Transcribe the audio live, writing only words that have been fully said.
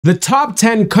The top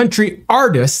 10 country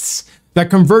artists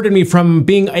that converted me from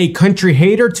being a country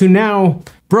hater to now,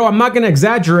 bro, I'm not gonna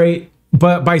exaggerate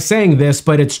by saying this,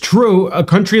 but it's true, a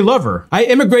country lover. I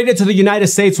immigrated to the United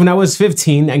States when I was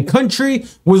 15, and country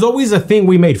was always a thing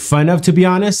we made fun of, to be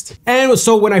honest. And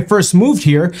so when I first moved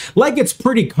here, like it's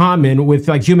pretty common with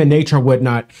like human nature and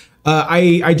whatnot,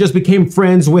 I just became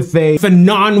friends with a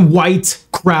non-white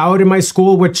crowd in my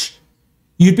school, which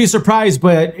you'd be surprised,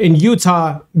 but in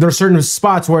Utah, there are certain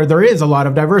spots where there is a lot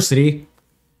of diversity.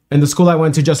 And the school I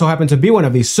went to just so happened to be one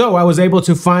of these. So I was able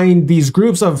to find these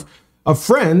groups of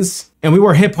friends, and we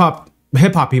were hip hop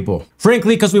people.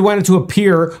 Frankly, because we wanted to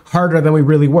appear harder than we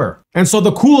really were. And so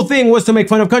the cool thing was to make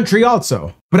fun of country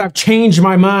also. But I've changed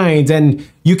my mind, and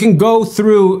you can go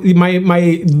through my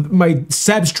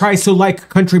Sebs Tries to Like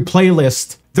Country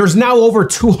playlist. There's now over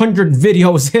 200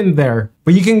 videos in there,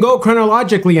 but you can go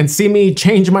chronologically and see me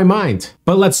change my mind.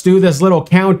 But let's do this little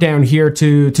countdown here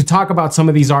to talk about some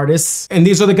of these artists. And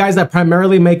these are the guys that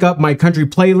primarily make up my country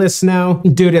playlist now.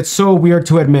 Dude, it's so weird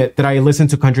to admit that I listen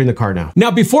to country in the car now.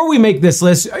 Now, before we make this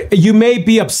list, you may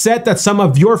be upset that some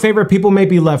of your favorite people may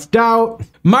be left out.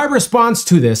 My response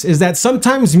to this is that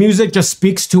sometimes music just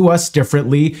speaks to us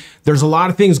differently. There's a lot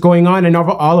of things going on in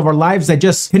all of our lives that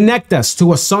just connect us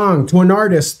to a song, to an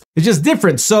artist. It's just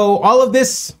different. So all of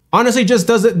this honestly just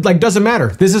doesn't matter.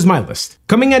 This is my list.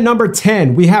 Coming at number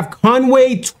 10, we have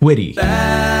Conway Twitty.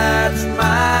 That's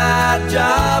my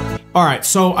job. All right,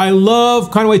 so I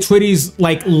love Conway Twitty's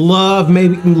love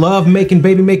making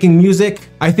baby making music.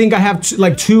 I think I have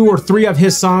like 2 or 3 of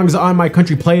his songs on my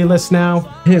country playlist now.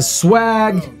 His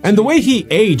swag and the way he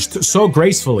aged so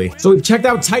gracefully. So we've checked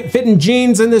out Tight Fitting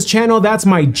Jeans in this channel. That's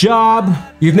my job.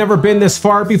 You've never been this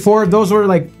far before. Those were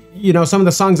like, you know, some of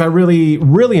the songs I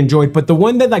really enjoyed, but the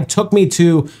one that like took me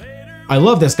to, I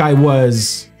love this guy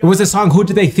was the song Who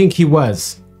Did They Think He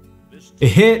Was? It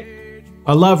hit.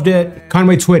 I loved it.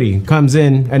 Conway Twitty comes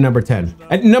in at number 10.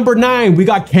 At number 9, we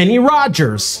got Kenny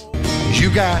Rogers.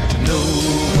 You got to know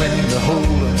when to hold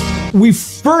up. We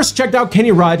first checked out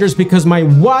Kenny Rogers because my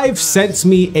wife sent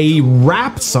me a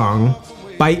rap song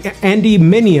by Andy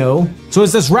Mineo. So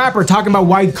it's this rapper talking about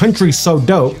why country's so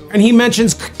dope, and he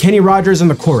mentions Kenny Rogers in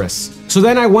the chorus. So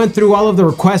then I went through all of the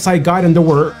requests I got, and there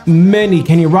were many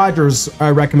Kenny Rogers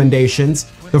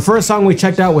recommendations. The first song we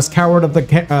checked out was Coward of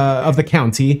the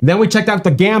County. Then we checked out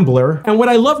The Gambler. And what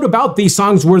I loved about these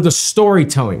songs were the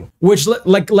storytelling, which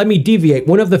let me deviate.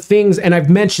 One of the things, and I've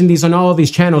mentioned these on all of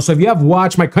these channels, so if you have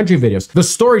watched my country videos, the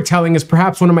storytelling is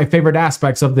perhaps one of my favorite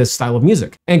aspects of this style of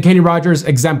music. And Kenny Rogers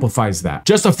exemplifies that.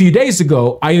 Just a few days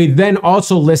ago, I then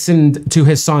also listened to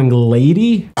his song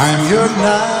Lady. I'm your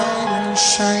knight in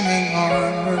shining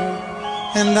armor,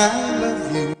 and I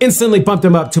love you. Instantly bumped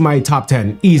him up to my top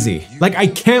 10, easy. Like, I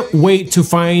can't wait to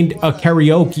find a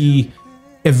karaoke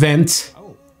event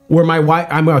where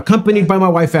I'm accompanied by my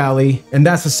wife, Allie, and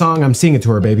that's the song I'm singing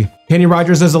to her, baby. Kenny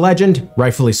Rogers is a legend,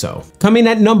 rightfully so. Coming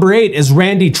at number 8 is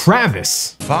Randy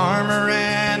Travis. Farmer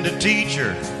and a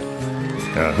teacher,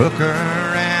 a hooker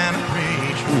and a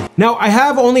preacher. Now, I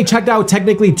have only checked out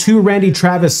technically 2 Randy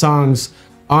Travis songs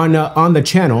on the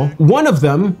channel. One of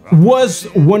them was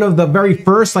one of the very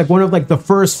first, one of the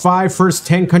first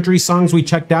 10 country songs we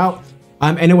checked out.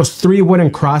 And it was 3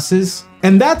 Wooden Crosses.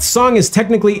 And that song is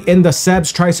technically in the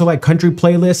Sebs Tries to Like Country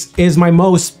playlist, is my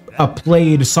most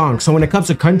played song. So when it comes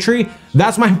to country,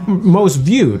 that's my most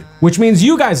viewed, which means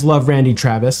you guys love Randy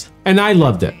Travis, and I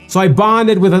loved it. So I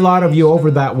bonded with a lot of you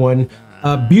over that one.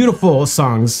 Beautiful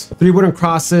songs. 3 Wooden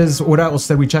Crosses. What else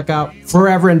did we check out?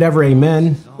 Forever and Ever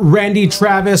Amen. Randy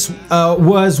Travis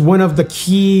was one of the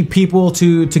key people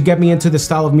to get me into this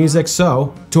style of music.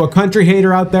 So to a country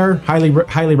hater out there,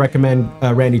 highly recommend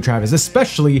Randy Travis,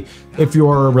 especially if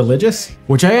you're religious,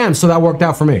 which I am, so that worked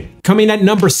out for me. Coming at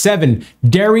number 7,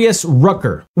 Darius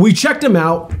Rucker. We checked him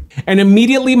out, and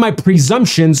immediately my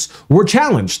presumptions were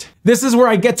challenged. This is where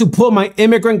I get to pull my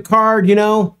immigrant card, you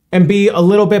know, and be a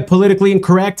little bit politically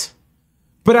incorrect.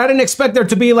 But I didn't expect there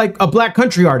to be like a black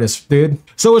country artist, dude.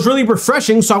 So it was really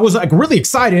refreshing. So I was like really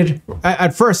excited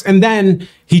at first. And then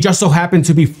he just so happened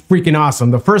to be freaking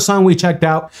awesome. The first song we checked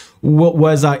out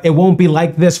was It Won't Be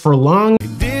Like This for Long.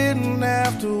 Didn't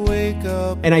have to wake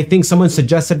up. And I think someone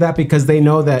suggested that because they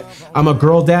know that I'm a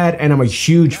girl dad and I'm a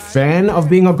huge fan of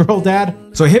being a girl dad.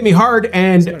 So it hit me hard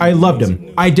and I loved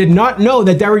him. I did not know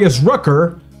that Darius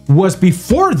Rucker was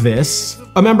before this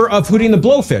a member of Hootie and the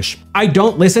Blowfish. I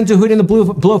don't listen to Hootie and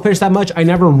the Blowfish that much. I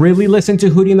never really listened to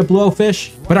Hootie and the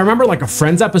Blowfish, but I remember like a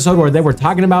Friends episode where they were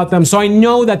talking about them. So I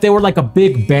know that they were like a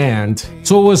big band.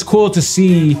 So it was cool to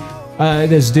see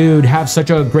this dude have such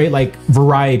a great like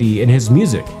variety in his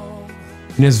music.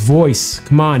 And his voice,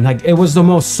 come on, like it was the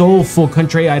most soulful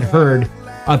country I'd heard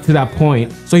up to that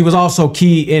point. So he was also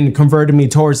key in converting me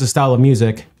towards the style of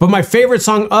music. But my favorite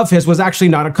song of his was actually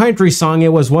not a country song.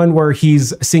 It was one where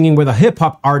he's singing with a hip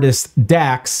hop artist,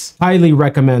 Dax. Highly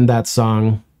recommend that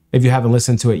song if you haven't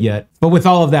listened to it yet. But with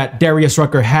all of that, Darius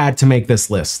Rucker had to make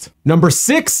this list. Number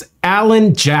 6,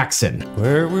 Alan Jackson.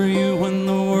 Where were you when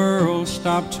the world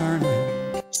stopped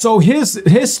turning? So his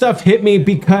stuff hit me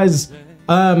because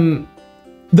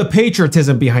the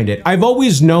patriotism behind it. I've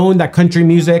always known that country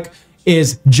music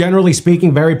is generally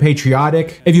speaking very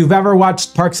patriotic. If you've ever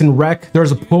watched Parks and Rec,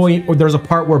 there's a point or there's a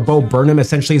part where Bo Burnham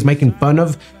essentially is making fun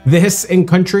of this in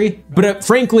country. But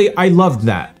frankly, I loved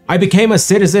that. I became a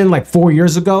citizen like 4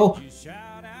 years ago,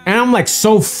 and I'm like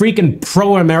so freaking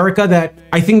pro-America that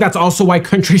I think that's also why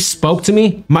country spoke to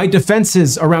me. My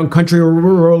defenses around country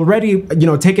were already, you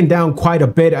know, taken down quite a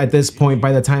bit at this point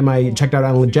by the time I checked out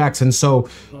Alan Jackson. So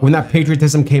when that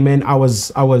patriotism came in, I was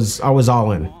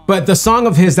all in. But the song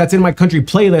of his that's in my country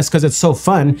playlist, because it's so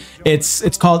fun,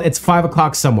 it's called It's 5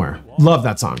 O'Clock Somewhere. Love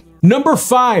that song. Number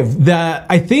 5,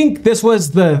 I think this was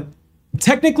the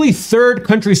technically 3rd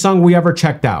country song we ever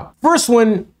checked out. First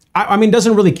one, I mean,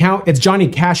 doesn't really count. It's Johnny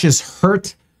Cash's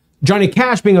Hurt. Johnny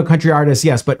Cash being a country artist,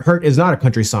 yes, but Hurt is not a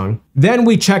country song. Then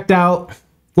we checked out,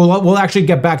 we'll actually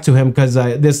get back to him because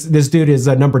this dude is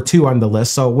number 2 on the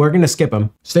list, so we're gonna skip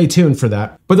him. Stay tuned for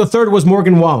that. But the 3rd was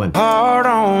Morgan Wallen. Hard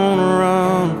on the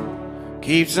run,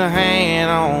 keeps a hand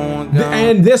on the gun.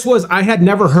 And this was, I had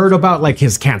never heard about like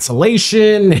his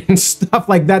cancellation and stuff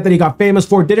like that he got famous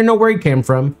for. Didn't know where he came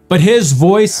from, but his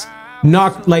voice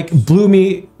blew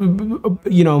me,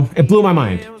 you know, it blew my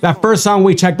mind. That first song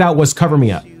we checked out was Cover Me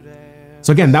Up.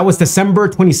 So again, that was December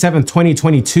 27th,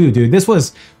 2022, dude. This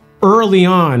was early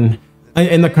on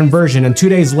in the conversion, and 2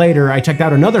 days later, I checked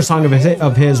out another song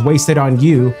of his, Wasted on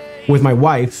You, with my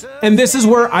wife. And this is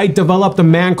where I developed a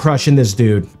man crush in this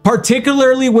dude,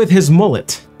 particularly with his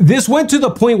mullet. This went to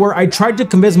the point where I tried to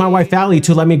convince my wife, Allie,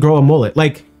 to let me grow a mullet.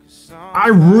 Like, I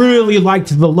really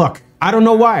liked the look. I don't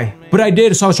know why, but I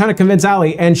did. So I was trying to convince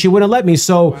Allie and she wouldn't let me.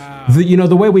 So,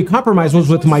 the way we compromised was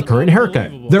with my current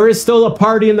haircut. There is still a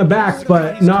party in the back,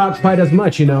 but not quite as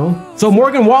much, you know? So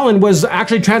Morgan Wallen was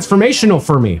actually transformational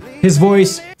for me. His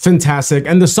voice, fantastic.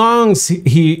 And the songs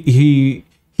he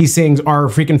sings are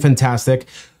freaking fantastic.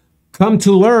 Come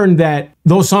to learn that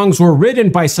those songs were written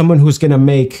by someone who's gonna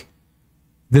make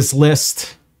this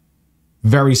list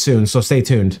very soon, so stay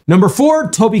tuned. Number 4,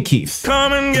 Toby Keith.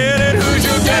 Come and get it, who's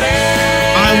your daddy?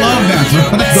 I love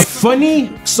that. The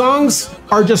funny songs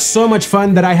are just so much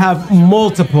fun that I have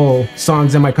multiple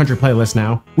songs in my country playlist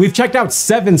now. We've checked out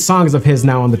 7 songs of his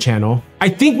now on the channel. I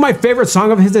think my favorite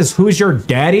song of his is Who's Your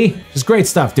Daddy? It's great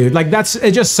stuff, dude. Like, it's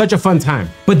just such a fun time.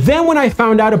 But then when I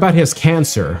found out about his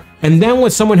cancer, and then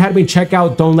when someone had me check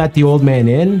out Don't Let the Old Man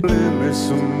In,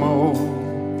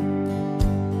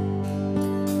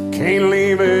 can't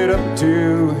leave it up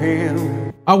to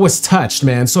him. I was touched,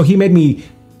 man. So he made me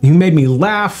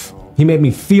laugh. He made me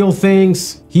feel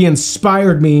things. He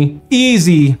inspired me.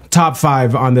 Easy top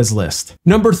 5 on this list.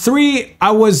 Number 3, I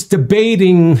was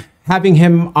debating having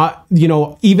him,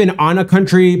 even on a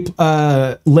country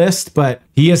list, but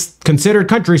he is considered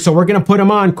country, so we're gonna put him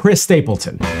on. Chris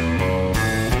Stapleton.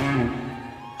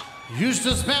 Used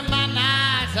to spend my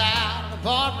nights out of the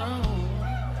ballroom.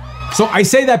 So I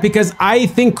say that because I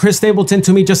think Chris Stapleton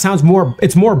to me just sounds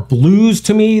it's more blues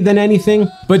to me than anything.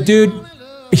 But dude,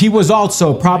 he was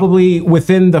also probably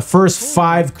within the first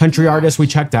 5 country artists we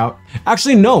checked out.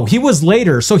 Actually, no, he was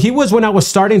later. So he was when I was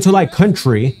starting to like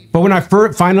country. But when I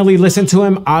finally listened to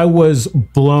him, I was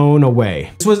blown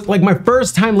away. This was like my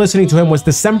first time listening to him was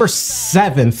December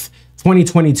 7th,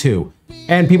 2022.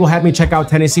 And people had me check out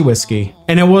Tennessee Whiskey,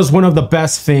 and it was one of the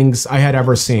best things I had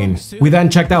ever seen. We then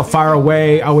checked out Far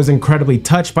Away. I was incredibly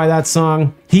touched by that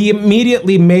song. He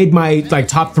immediately made my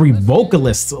top 3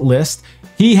 vocalists list.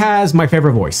 He has my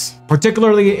favorite voice,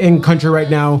 particularly in country right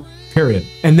now, period.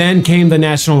 And then came the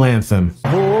national anthem.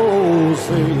 Oh,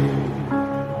 say,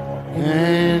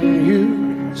 can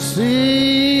you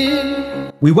see?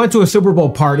 We went to a Super Bowl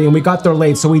party and we got there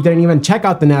late, so we didn't even check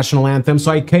out the national anthem.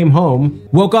 So I came home,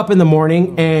 woke up in the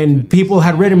morning, and people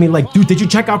had written me like, dude, did you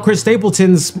check out Chris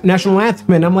Stapleton's national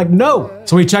anthem? And I'm like, no.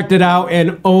 So we checked it out,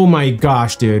 and oh my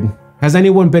gosh, dude. Has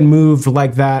anyone been moved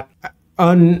like that?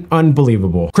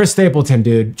 Unbelievable. Chris Stapleton,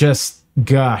 dude, just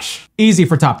gosh. Easy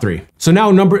for top 3. So now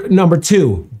number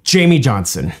 2, Jamie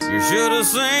Johnson. You should have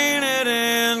seen it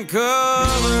in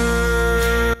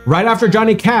color. Right after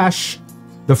Johnny Cash,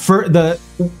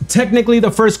 technically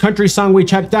the first country song we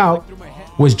checked out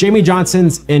was Jamie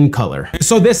Johnson's In Color.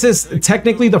 So this is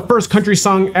technically the first country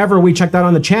song ever we checked out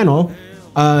on the channel.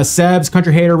 Sebs,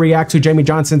 Country Hater, react to Jamie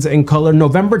Johnson's In Color,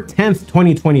 November 10th,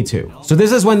 2022. So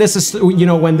this is when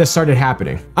when this started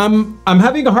happening. I'm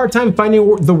having a hard time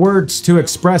finding the words to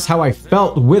express how I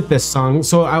felt with this song.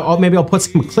 So maybe I'll put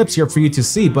some clips here for you to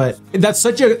see, but that's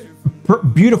such a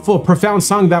beautiful, profound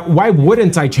song that why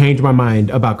wouldn't I change my mind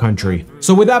about country?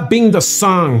 So with that being the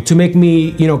song to make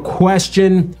me,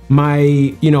 question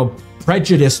my,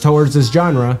 prejudice towards this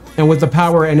genre, and with the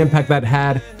power and impact that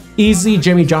had, easy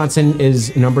Jamie Johnson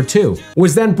is number 2,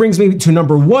 which then brings me to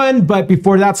number 1. But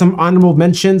before that, some honorable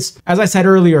mentions. As I said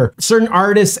earlier, certain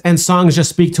artists and songs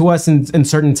just speak to us in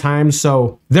certain times.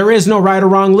 So there is no right or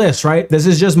wrong list, right? This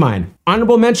is just mine.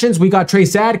 Honorable mentions, we got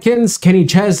Trace Adkins, Kenny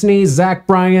Chesney, Zach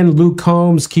Bryan, Luke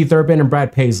Combs, Keith Urban, and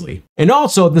Brad Paisley. And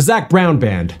also the Zac Brown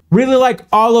Band. Really like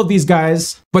all of these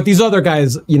guys, but these other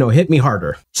guys, hit me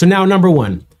harder. So now number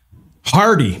 1.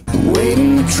 Hardy.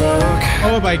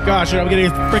 Oh my gosh, I'm getting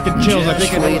freaking chills. I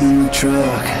think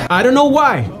I don't know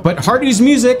why, but Hardy's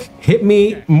music hit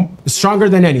me stronger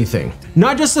than anything.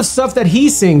 Not just the stuff that he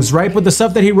sings, right, but the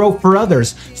stuff that he wrote for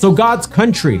others. So God's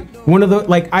Country, one of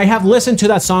the, I have listened to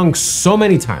that song so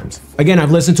many times. Again,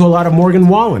 I've listened to a lot of Morgan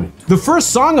Wallen. The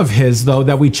first song of his, though,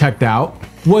 that we checked out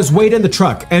was Wait in the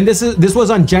Truck. And this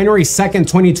was on January 2nd,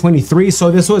 2023.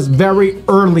 So this was very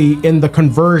early in the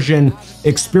conversion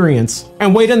experience.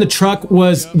 And Wait in the Truck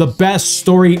was the best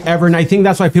story ever. And I think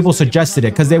that's why people suggested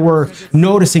it, because they were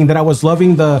noticing that I was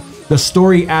loving the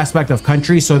story aspect of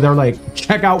country. So they're like,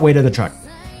 check out Wait in the Truck.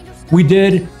 We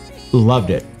did,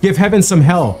 loved it. Give Heaven Some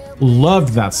Hell,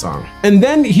 loved that song. And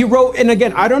then he wrote, and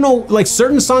again, I don't know,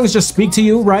 certain songs just speak to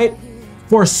you, right?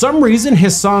 For some reason,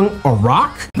 his song, A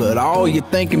Rock. But all you're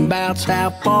thinking about's how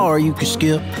far you can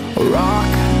skip a rock.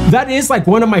 That is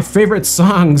one of my favorite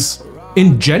songs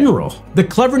in general. The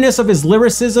cleverness of his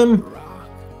lyricism,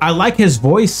 I like his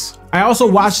voice. I also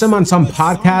watched him on some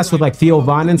podcasts with Theo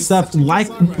Von and stuff.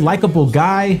 Likeable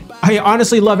guy. I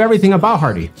honestly love everything about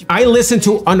Hardy. I listen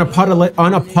to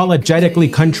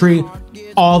unapologetically country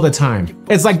all the time.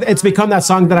 It's become that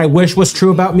song that I wish was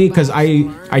true about me, because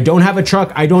I don't have a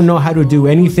truck. I don't know how to do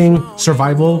anything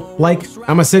survival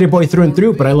I'm a city boy through and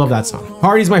through, but I love that song.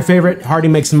 Hardy's my favorite. Hardy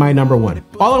makes my number 1.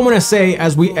 All I want to say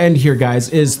as we end here, guys,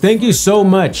 is thank you so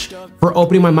much for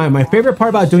opening my mind. My favorite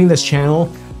part about doing this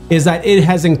channel is that it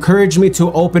has encouraged me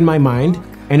to open my mind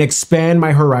and expand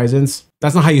my horizons.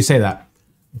 That's not how you say that.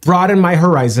 Broaden my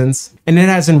horizons, and it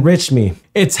has enriched me.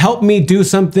 It's helped me do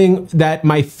something that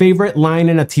my favorite line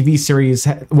in a TV series,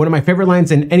 one of my favorite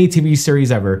lines in any TV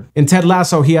series ever. In Ted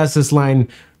Lasso, he has this line,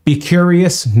 be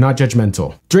curious, not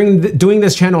judgmental. Doing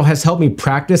this channel has helped me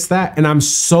practice that, and I'm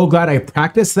so glad I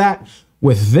practiced that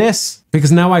with this,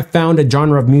 because now I found a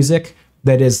genre of music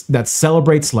that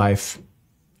celebrates life,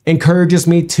 encourages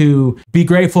me to be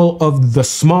grateful of the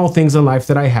small things in life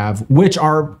that I have, which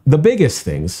are the biggest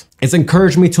things. It's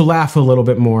encouraged me to laugh a little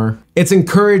bit more. It's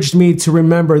encouraged me to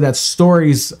remember that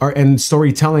stories and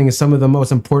storytelling is some of the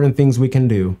most important things we can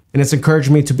do. And it's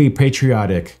encouraged me to be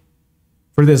patriotic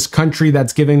for this country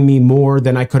that's giving me more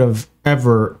than I could have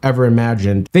ever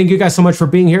imagined. Thank you guys so much for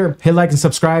being here. Hit like and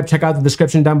subscribe. Check out the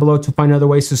description down below to find other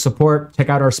ways to support. Check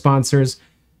out our sponsors,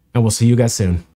 and we'll see you guys soon.